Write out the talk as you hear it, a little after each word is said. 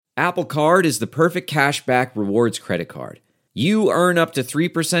Apple Card is the perfect cashback rewards credit card. You earn up to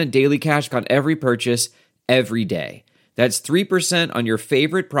 3% daily cash on every purchase every day. That's 3% on your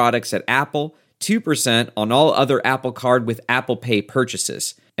favorite products at Apple, 2% on all other Apple Card with Apple Pay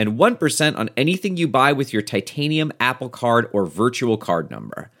purchases, and 1% on anything you buy with your titanium Apple Card or virtual card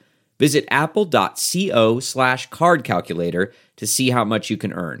number. Visit apple.co/card calculator to see how much you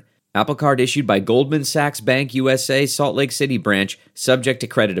can earn. Apple Card issued by Goldman Sachs Bank USA, Salt Lake City branch, subject to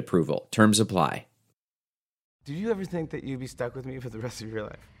credit approval. Terms apply. Did you ever think that you'd be stuck with me for the rest of your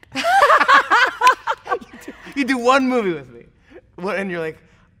life? You do one movie with me, and you're like,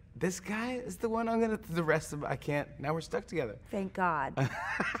 this guy is the one I'm gonna. The rest of I can't. Now we're stuck together. Thank God.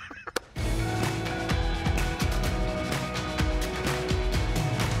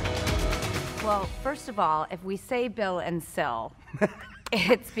 Well, first of all, if we say Bill and Sil,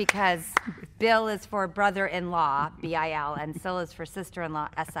 it's because Bill is for brother-in-law, B-I-L, and Sil is for sister-in-law,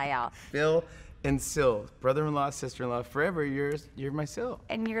 S-I-L. Bill and Sil, brother-in-law, sister-in-law, forever. You're my Sil.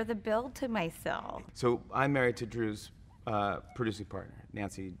 And you're the Bill to my Sil. So I'm married to Drew's producing partner,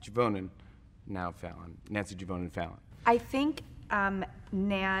 Nancy Givonin, now Fallon. Nancy Givonin Fallon. I think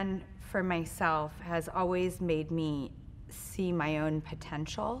Nan, for myself, has always made me see my own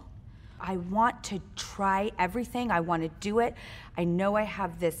potential. I want to try everything. I want to do it. I know I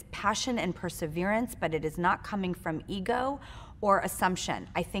have this passion and perseverance, but it is not coming from ego or assumption.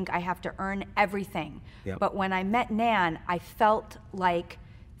 I think I have to earn everything. Yep. But when I met Nan, I felt like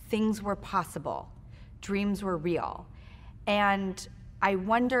things were possible. Dreams were real. And I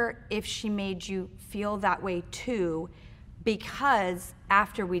wonder if she made you feel that way too, because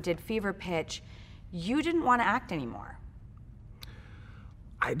after we did Fever Pitch, you didn't want to act anymore.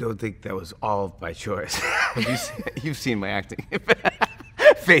 I don't think that was all by choice. You've seen my acting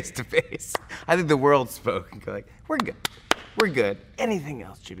face to face. I think the world spoke and go like, we're good. Anything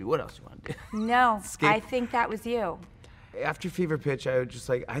else, Jimmy? What else you want to do? No, I think that was you. After Fever Pitch, I was just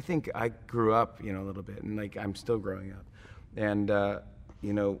like, I think I grew up, a little bit, and like I'm still growing up, and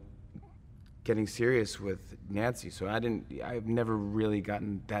getting serious with Nancy. So I've never really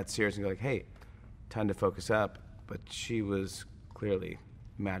gotten that serious and go like, hey, time to focus up. But she was clearly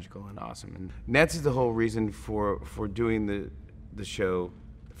magical and awesome. And Nancy's the whole reason for doing the show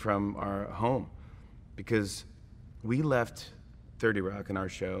from our home, because we left 30 Rock in our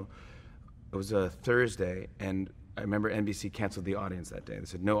show. It was a Thursday, and I remember NBC canceled the audience that day. They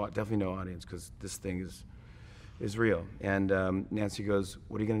said, no, definitely no audience, because this thing is real. And Nancy goes,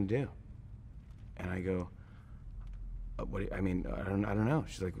 what are you going to do? And I go, I don't know.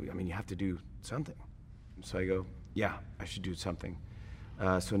 She's like, you have to do something. So I go, yeah, I should do something.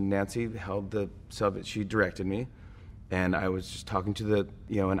 So Nancy held the sub, she directed me, and I was just talking to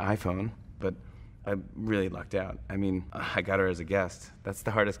an iPhone, but I really lucked out. I got her as a guest. That's the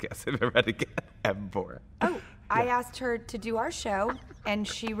hardest guest I've ever had to get before. Oh, yeah. I asked her to do our show, and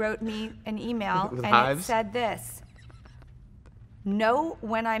she wrote me an email, With and hives? It said this: know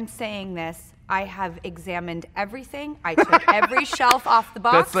when I'm saying this, I have examined everything. I took every shelf off the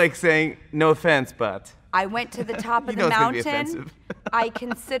box. That's like saying, no offense, but. I went to the top of You know the it's gonna be mountain. offensive. I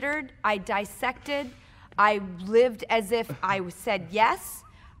considered, I dissected, I lived as if I said yes.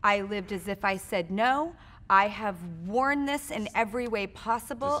 I lived as if I said no. I have worn this in every way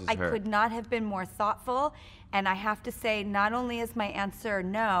possible. This is I her. could not have been more thoughtful. And I have to say, not only is my answer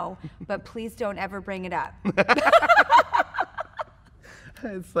no, but please don't ever bring it up.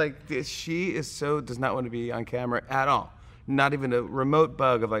 It's like, she does not want to be on camera at all. Not even a remote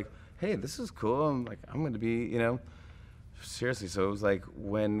bug of like, hey, this is cool. I'm going to be, seriously. So it was like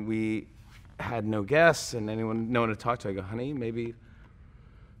when we had no guests and no one to talk to, I go, honey, maybe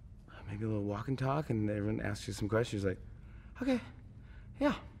a little walk and talk, and everyone asks you some questions. She's like, okay,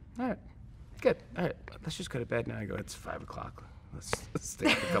 yeah, all right, good, all right, let's just go to bed now. I go, it's 5 o'clock. Let's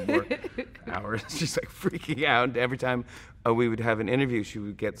stay for a couple more hours. She's like freaking out. Every time we would have an interview, she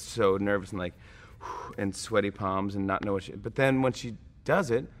would get so nervous and like, and sweaty palms and not know what but then when she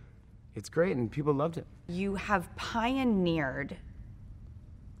does it, it's great, and people loved it. You have pioneered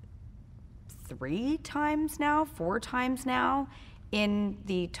 4 times now in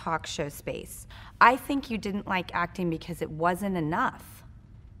the talk show space. I think you didn't like acting because it wasn't enough.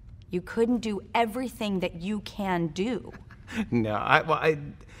 You couldn't do everything that you can do. No, I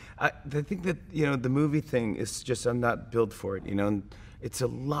think that, the movie thing is just, I'm not built for it, and it's a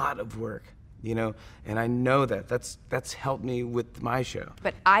lot of work. And I know that's helped me with my show.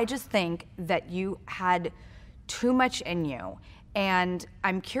 But I just think that you had too much in you. And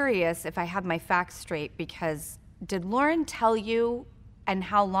I'm curious if I have my facts straight, because did Lauren tell you, and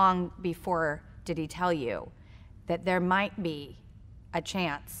how long before did he tell you, that there might be a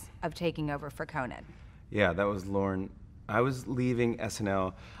chance of taking over for Conan? Yeah, that was Lauren. I was leaving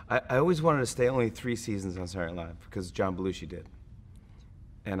SNL. I always wanted to stay only 3 seasons on Saturday Night Live because John Belushi did.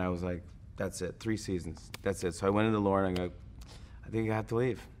 And I was like, that's it, 3 seasons, that's it. So I went into Lauren and I go, I think I have to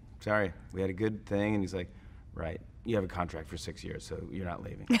leave. Sorry, we had a good thing. And he's like, right, you have a contract for 6 years, so you're not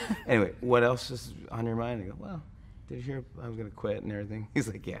leaving. Anyway, what else is on your mind? I go, well, did you hear I was going to quit and everything? He's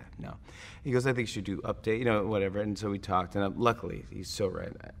like, yeah, no. He goes, I think you should do update, whatever. And so we talked, and luckily, he's so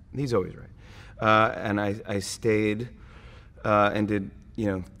right. He's always right. And I stayed and did,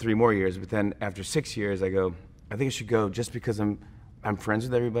 3 more years. But then after 6 years, I go, I think I should go just because I'm friends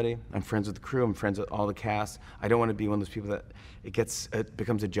with everybody. I'm friends with the crew. I'm friends with all the cast. I don't want to be one of those people that it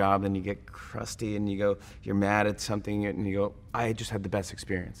becomes a job, then you get crusty and you're mad at something, and you go, I just had the best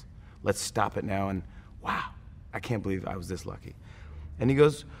experience. Let's stop it now. And wow, I can't believe I was this lucky. And he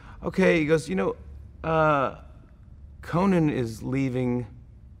goes, okay. He goes, Conan is leaving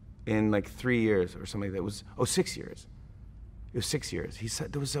in like 3 years or something like that. 6 years. It was 6 years. He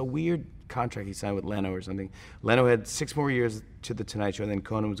said there was a weird contract he signed with Leno or something. Leno had 6 more years to the Tonight Show, and then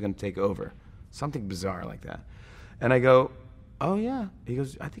Conan was going to take over. Something bizarre like that. And I go, oh yeah. He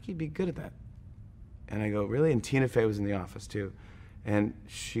goes, I think he'd be good at that. And I go, really? And Tina Fey was in the office too. And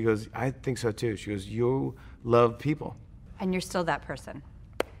she goes, I think so too. She goes, you love people. And you're still that person.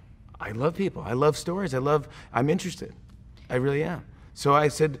 I love people. I love stories. I'm interested. I really am. So I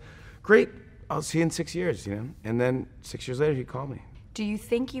said, great, I'll see you in 6 years, And then 6 years later, he called me. Do you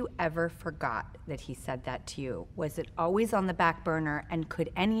think you ever forgot that he said that to you? Was it always on the back burner, and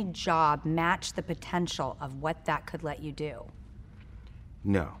could any job match the potential of what that could let you do?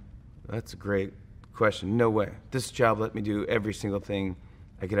 No. That's a great question. No way. This job let me do every single thing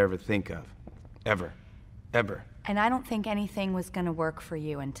I could ever think of. Ever. Ever. And I don't think anything was going to work for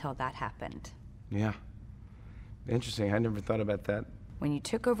you until that happened. Yeah. Interesting. I never thought about that. When you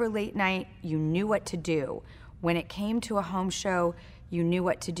took over late night, you knew what to do. When it came to a home show, you knew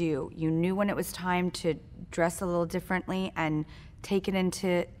what to do. You knew when it was time to dress a little differently and take it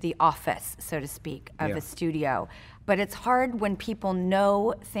into the office, so to speak, of a studio. But it's hard when people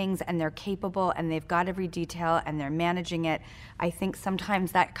know things and they're capable and they've got every detail and they're managing it. I think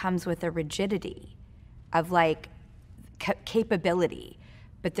sometimes that comes with a rigidity of capability,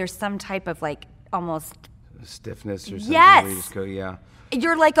 but there's some type of almost stiffness or something. Yes. Where you just go, yeah.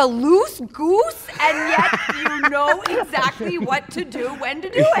 You're like a loose goose, and yet you know exactly what to do, when to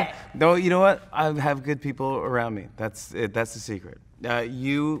do it. No, you know what? I have good people around me. That's it. That's the secret.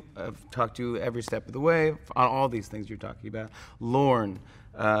 You have talked to every step of the way on all these things you're talking about. Lauren,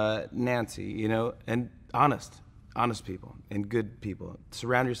 Nancy, and honest people and good people.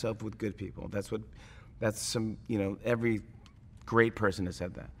 Surround yourself with good people. Every great person has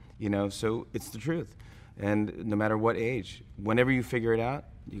said that, so it's the truth. And no matter what age, whenever you figure it out,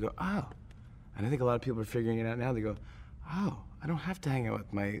 you go, oh. And I think a lot of people are figuring it out now. They go, oh, I don't have to hang out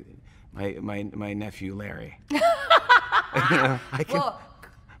with my nephew Larry.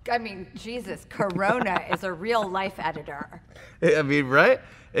 Jesus, Corona is a real life editor. Right?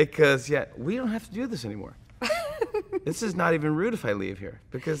 Because, we don't have to do this anymore. This is not even rude if I leave here,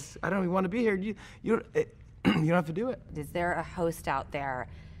 because I don't even want to be here. You don't have to do it. Is there a host out there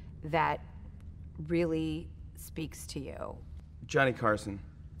that really speaks to you? Johnny Carson.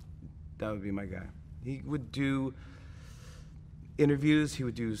 That would be my guy. He would do interviews. He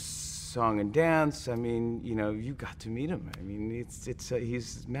would do song and dance. You got to meet him.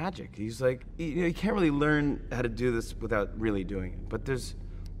 He's magic. He's like, you can't really learn how to do this without really doing it. But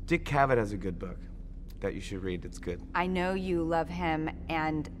Dick Cavett has a good book that you should read. It's good. I know you love him,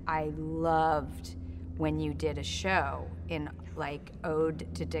 and I loved when you did a show in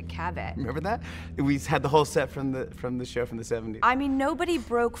Ode to Dick Cavett. Remember that? We had the whole set from the show from the 70s. Nobody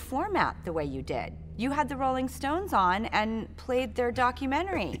broke format the way you did. You had the Rolling Stones on and played their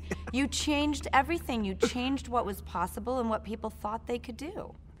documentary. You changed everything. You changed what was possible and what people thought they could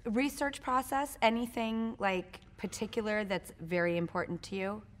do. Research process, anything particular that's very important to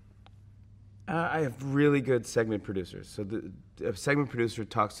you? I have really good segment producers. So the segment producer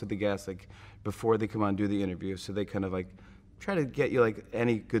talks to the guests before they come on and do the interview. So they kind of try to get you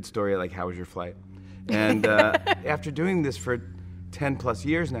any good story, how was your flight? And after doing this for 10 plus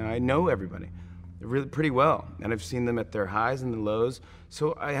years now, I know everybody really pretty well. And I've seen them at their highs and the lows.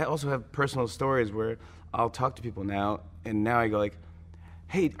 So I also have personal stories where I'll talk to people now, and now I go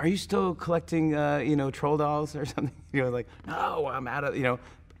hey, are you still collecting, troll dolls or something? No, I'm out of,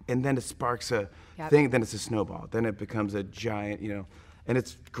 and then it sparks a thing, then it's a snowball. Then it becomes a giant, and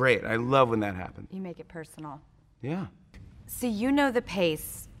it's great. I love when that happens. You make it personal. Yeah. So you know the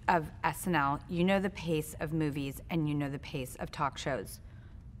pace of SNL, you know the pace of movies, and you know the pace of talk shows.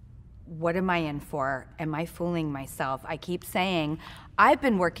 What am I in for? Am I fooling myself? I keep saying, I've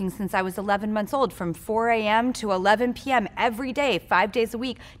been working since I was 11 months old, from 4 a.m. to 11 p.m. every day, 5 days a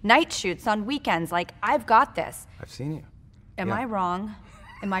week, night shoots on weekends. Like, I've got this. I've seen you. Am I wrong?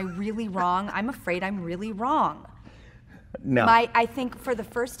 Am I really wrong? I'm afraid I'm really wrong. No. I think for the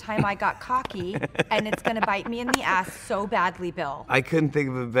first time I got cocky, and it's going to bite me in the ass so badly, Bill. I couldn't think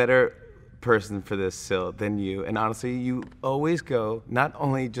of a better person for this, Sil, than you. And honestly, you always go, not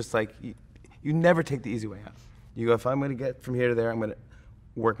only just like, you never take the easy way out. You go, if I'm going to get from here to there, I'm going to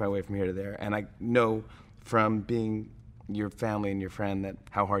work my way from here to there. And I know from being your family and your friend that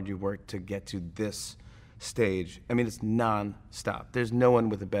how hard you worked to get to this stage. I mean, it's non-stop. There's no one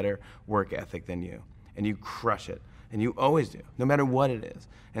with a better work ethic than you. And you crush it. And you always do, no matter what it is.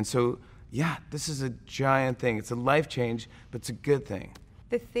 And so, yeah, this is a giant thing. It's a life change, but it's a good thing.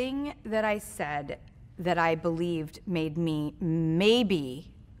 The thing that I said that I believed made me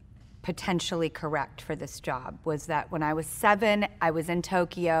maybe potentially correct for this job was that when I was 7, I was in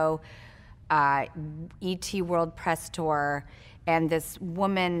Tokyo, ET World Press Tour, and this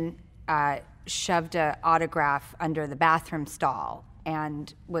woman shoved an autograph under the bathroom stall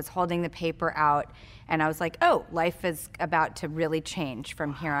and was holding the paper out, and I was like, oh, life is about to really change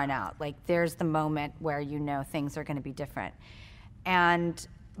from here on out. Like, there's the moment where you know things are going to be different. And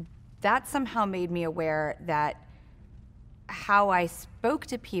that somehow made me aware that how I spoke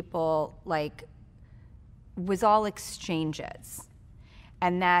to people, like, was all exchanges.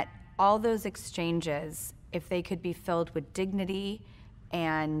 And that all those exchanges, if they could be filled with dignity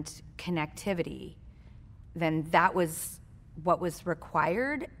and connectivity, then that was what was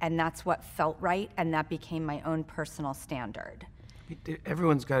required, and that's what felt right, and that became my own personal standard.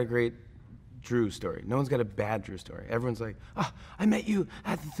 Everyone's got a great Drew story. No one's got a bad Drew story. Everyone's like, oh, I met you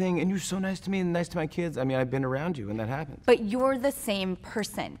at the thing, and you're so nice to me and nice to my kids. I mean, I've been around you when that happens. But you're the same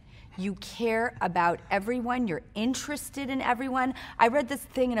person. You care about everyone. You're interested in everyone. I read this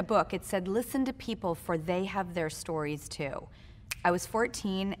thing in a book. It said, listen to people, for they have their stories too. I was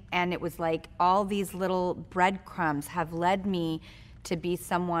 14, and it was like all these little breadcrumbs have led me to be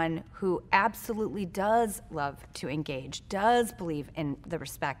someone who absolutely does love to engage, does believe in the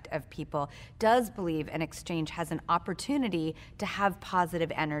respect of people, does believe an exchange has an opportunity to have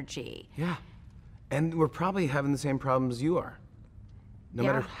positive energy. Yeah. And we're probably having the same problems you are. No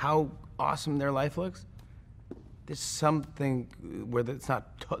matter how awesome their life looks, there's something where it's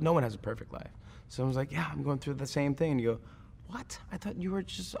not, no one has a perfect life. Someone's like, yeah, I'm going through the same thing. And you go, what? I thought you were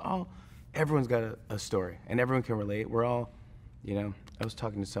just all, everyone's got a story, and everyone can relate. We're all, you know, I was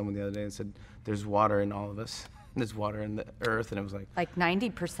talking to someone the other day and said, there's water in all of us. There's water in the earth, and it was like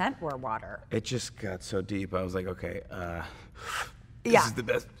 90% were water. It just got so deep. I was like, okay, this Yeah. is the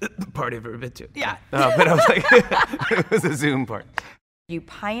best party I've ever been to. Yeah. But I was like, it was a Zoom party. You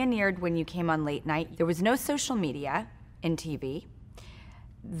pioneered when you came on late night. There was no social media in TV.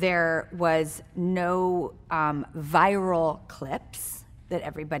 There was no viral clips that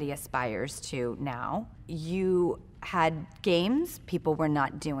everybody aspires to now. You had games. People were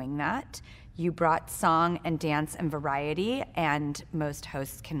not doing that. You brought song and dance and variety, and most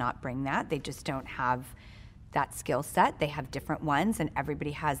hosts cannot bring that. They just don't have that skill set. They have different ones, and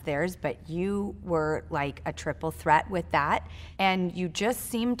everybody has theirs, but you were like a triple threat with that, and you just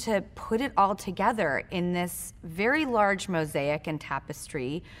seemed to put it all together in this very large mosaic and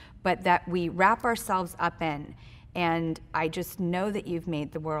tapestry, but that we wrap ourselves up in. And I just know that you've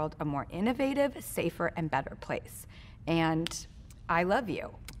made the world a more innovative, safer, and better place. And I love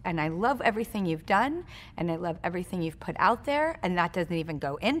you. And I love everything you've done, and I love everything you've put out there, and that doesn't even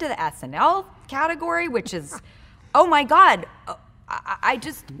go into the SNL category, which is, oh my God, I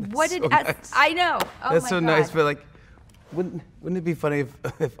just, what did, nice. I know. Oh That's my so God. nice, but like, wouldn't it be funny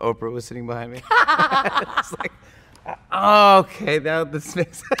if Oprah was sitting behind me? It's like, okay, now this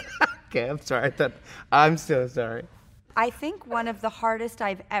makes okay, I'm sorry. I'm so sorry. I think one of the hardest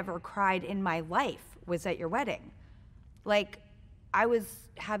I've ever cried in my life was at your wedding. Like, I was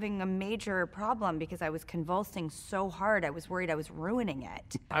having a major problem because I was convulsing so hard. I was worried I was ruining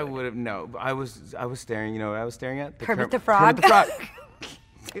it. I would have, no, I was staring, you know what I was staring at? Kermit the Frog. Kermit the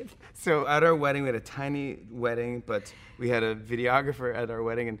Frog. So at our wedding, we had a tiny wedding, but we had a videographer at our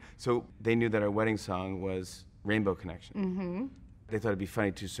wedding, and so they knew that our wedding song was Rainbow Connection. Mm-hmm. They thought it'd be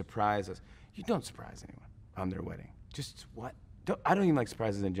funny to surprise us. You don't surprise anyone on their wedding. Just what? I don't even like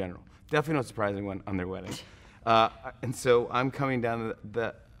surprises in general. Definitely don't surprise anyone on their wedding. And so I'm coming down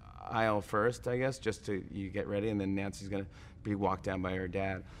the aisle first, I guess, just to you get ready, and then Nancy's gonna be walked down by her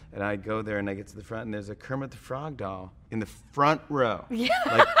dad. And I go there and I get to the front, and there's a Kermit the Frog doll in the front row,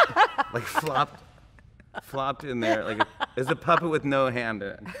 like flopped in there, like there's a puppet with no hand in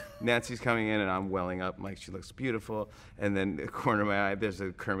it. Nancy's coming in, and I'm welling up, like she looks beautiful. And then the corner of my eye, there's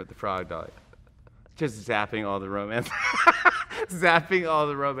a Kermit the Frog doll, just zapping all the romance. Zapping all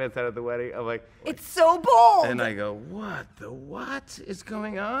the romance out of the wedding. I'm like, it's so bold. And I go, what is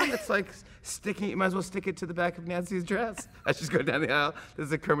going on? It's like sticking, you might as well stick it to the back of Nancy's dress. I just go down the aisle,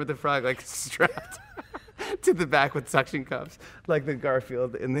 there's a Kermit the Frog like strapped to the back with suction cups, like the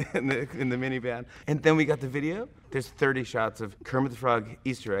Garfield in the minivan. And then we got the video. There's 30 shots of Kermit the Frog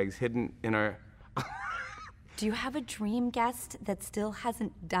Easter eggs hidden in our... Do you have a dream guest that still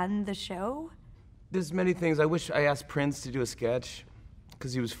hasn't done the show? There's many things. I wish I asked Prince to do a sketch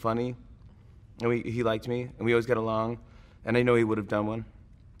because he was funny and he liked me and we always got along. And I know he would have done one,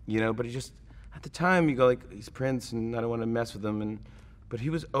 but he just, at the time you go like, he's Prince and I don't want to mess with him. But he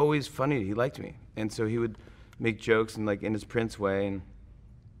was always funny. He liked me. And so he would make jokes and like in his Prince way. And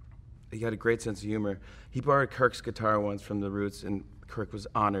he had a great sense of humor. He borrowed Kirk's guitar once from the Roots and Kirk was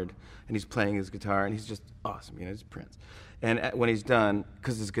honored. And he's playing his guitar and he's just awesome. He's Prince. And when he's done,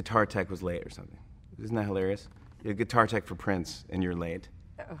 because his guitar tech was late or something. Isn't that hilarious? You're a guitar tech for Prince, and you're late.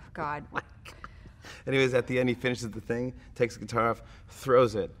 Oh, God. Anyways, at the end, he finishes the thing, takes the guitar off,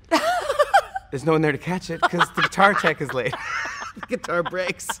 throws it. There's no one there to catch it, because the guitar tech is late. The guitar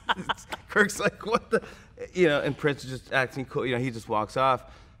breaks. Kirk's like, what the... and Prince is just acting cool. He just walks off,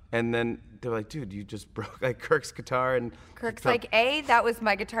 and then they're like, dude, you just broke like Kirk's guitar. And Kirk's like, A, that was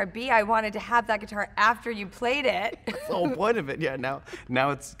my guitar. B, I wanted to have that guitar after you played it. That's the whole point of it. Yeah, now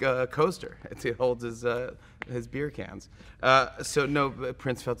it's a coaster. It holds his beer cans. So no,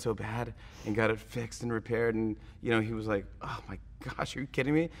 Prince felt so bad and got it fixed and repaired. And he was like, oh my gosh, are you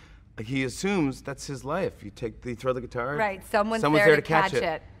kidding me? Like he assumes that's his life. You throw the guitar. Right, someone's there to catch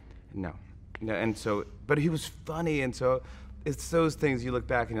it. No, and so, but he was funny, and so it's those things you look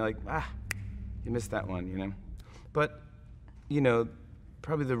back and you're like, you missed that one, But,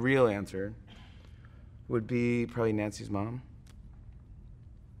 probably the real answer would be probably Nancy's mom.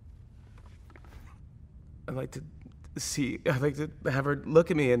 I'd like to have her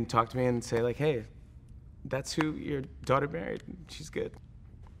look at me and talk to me and say like, hey, that's who your daughter married. She's good.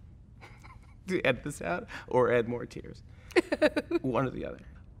 Do you edit this out or add more tears? One or the other.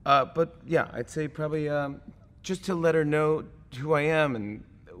 But yeah, I'd say probably just to let her know who I am and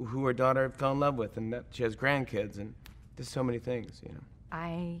who her daughter fell in love with and that she has grandkids and there's so many things,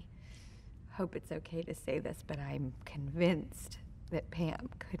 I hope it's okay to say this, but I'm convinced that Pam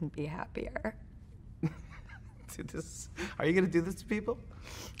couldn't be happier. Are you going to do this to people?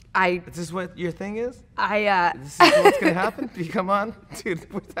 Is this what your thing is? This is what's going to happen? Come on? Dude,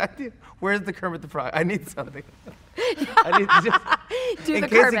 where's the Kermit the Frog? I need something. I need to just, in case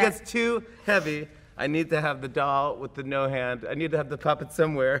Kermit. It gets too heavy, I need to have the doll with the no hand. I need to have the puppet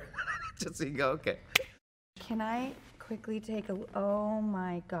somewhere. Just so you go, okay. Can I quickly take oh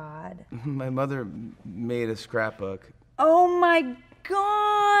my God. My mother made a scrapbook. Oh my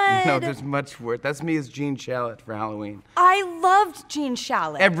God. No, there's much worse. That's me as Gene Shalit for Halloween. I loved Gene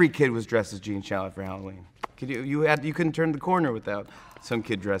Shalit. Every kid was dressed as Gene Shalit for Halloween. You couldn't turn the corner without some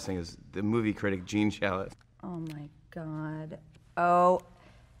kid dressing as the movie critic Gene Shalit. Oh my God. Oh,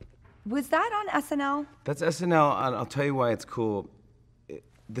 was that on SNL? That's SNL, and I'll tell you why it's cool.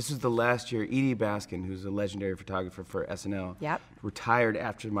 This was the last year, Edie Baskin, who's a legendary photographer for SNL, retired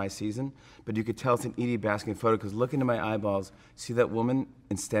after my season, but you could tell it's an Edie Baskin photo because look into my eyeballs, see that woman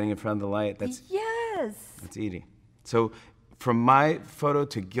and standing in front of the light? That's Edie. So from my photo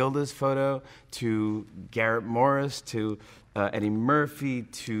to Gilda's photo to Garrett Morris to Eddie Murphy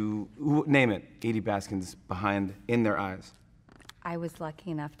to name it, Edie Baskin's behind in their eyes. I was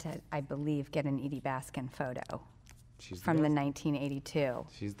lucky enough to, I believe, get an Edie Baskin photo. She's from the 1982.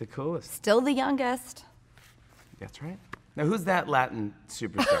 She's the coolest. Still the youngest. That's right. Now, who's that Latin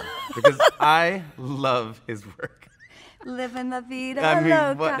superstar? Because I love his work. Living la vida I mean,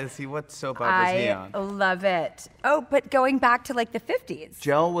 loca. what is he? What soap opera is he on? I love it. Oh, but going back to like the 50s.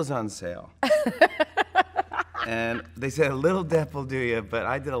 Gel was on sale. And they said a little depth will do you, but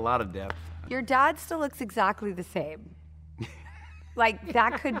I did a lot of depth. Your dad still looks exactly the same. Like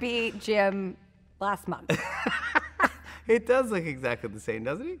that could be Jim last month. It does look exactly the same,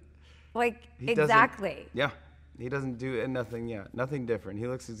 doesn't he? Like, exactly. Yeah. He doesn't do nothing different. He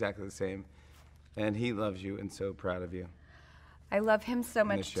looks exactly the same. And he loves you and so proud of you. I love him so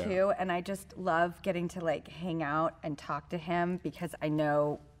much too, and I just love getting to like hang out and talk to him because I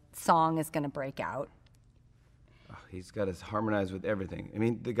know song is going to break out. Oh, He's got to harmonize with everything. I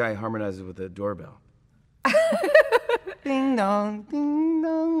mean, the guy harmonizes with a doorbell. Ding dong, ding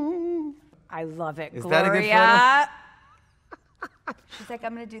dong. I love it, Is Gloria. that a good photo? She's like,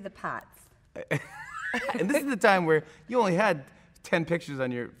 I'm going to do the pats. And this is the time where you only had 10 pictures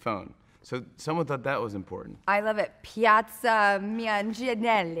on your phone. So someone thought that was important. I love it. Piazza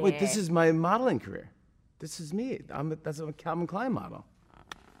Mianginelli. Wait, this is my modeling career. This is me. That's a Calvin Klein model.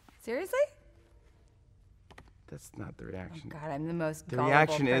 Seriously? That's not the reaction. God, I'm the most The gullible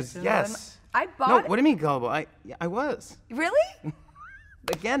reaction is person yes. I bought No, it. what do you mean gullible? I was. Really?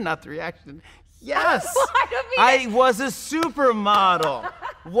 Again, not the reaction. Yes. I don't mean I was a supermodel.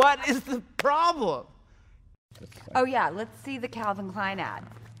 What is the problem? Oh, yeah. Let's see the Calvin Klein ad.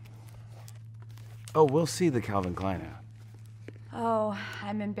 Oh, we'll see the Calvin Klein ad. Oh,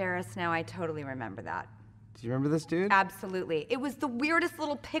 I'm embarrassed now. I totally remember that. Do you remember this dude? Absolutely. It was the weirdest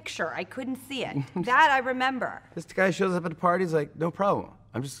little picture. I couldn't see it. That I remember. This guy shows up at a party. He's like, no problem.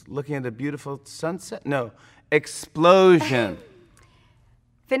 I'm just looking at a beautiful sunset. No, explosion.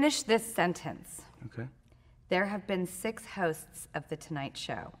 Finish this sentence. Okay. There have been 6 hosts of The Tonight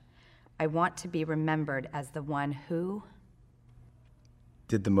Show. I want to be remembered as the one who...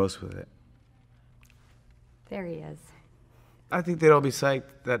 Did the most with it. There he is. I think they'd all be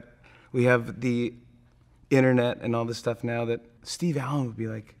psyched that we have the internet and all this stuff now that Steve Allen would be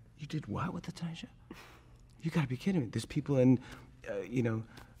like, you did what with The Tonight Show? You gotta be kidding me. There's people in,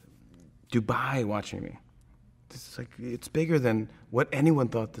 Dubai watching me. This is like, it's bigger than what anyone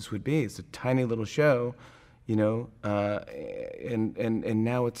thought this would be. It's a tiny little show, and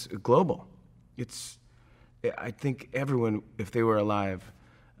now it's global. I think everyone, if they were alive,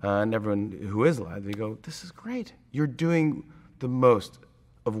 and everyone who is alive, they go, this is great. You're doing the most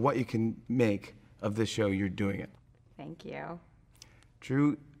of what you can make of this show. You're doing it. Thank you.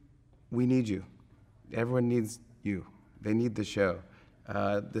 Drew, we need you. Everyone needs you. They need the show.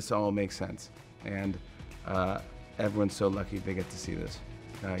 This all makes sense. And everyone's so lucky they get to see this.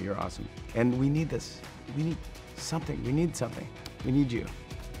 You're awesome. And we need this. We need something. We need something. We need you.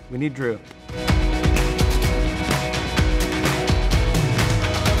 We need Drew.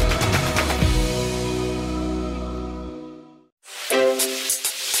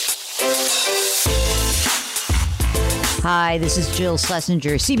 Hi, this is Jill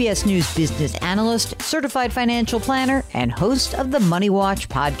Schlesinger, CBS News business analyst, certified financial planner, and host of the Money Watch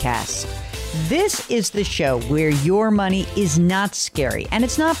podcast. This is the show where your money is not scary and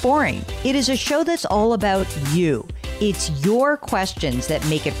it's not boring. It is a show that's all about you. It's your questions that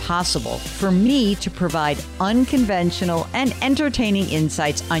make it possible for me to provide unconventional and entertaining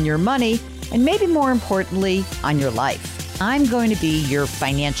insights on your money and maybe more importantly, on your life. I'm going to be your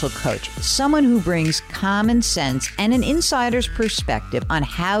financial coach, someone who brings common sense and an insider's perspective on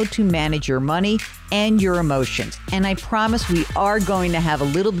how to manage your money and your emotions. And I promise we are going to have a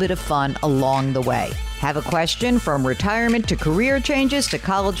little bit of fun along the way. Have a question from retirement to career changes to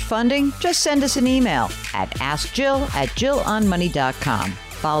college funding? Just send us an email at askjill@jillonmoney.com.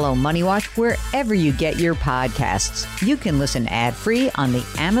 Follow Money Watch wherever you get your podcasts. You can listen ad-free on the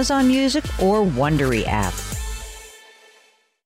Amazon Music or Wondery app.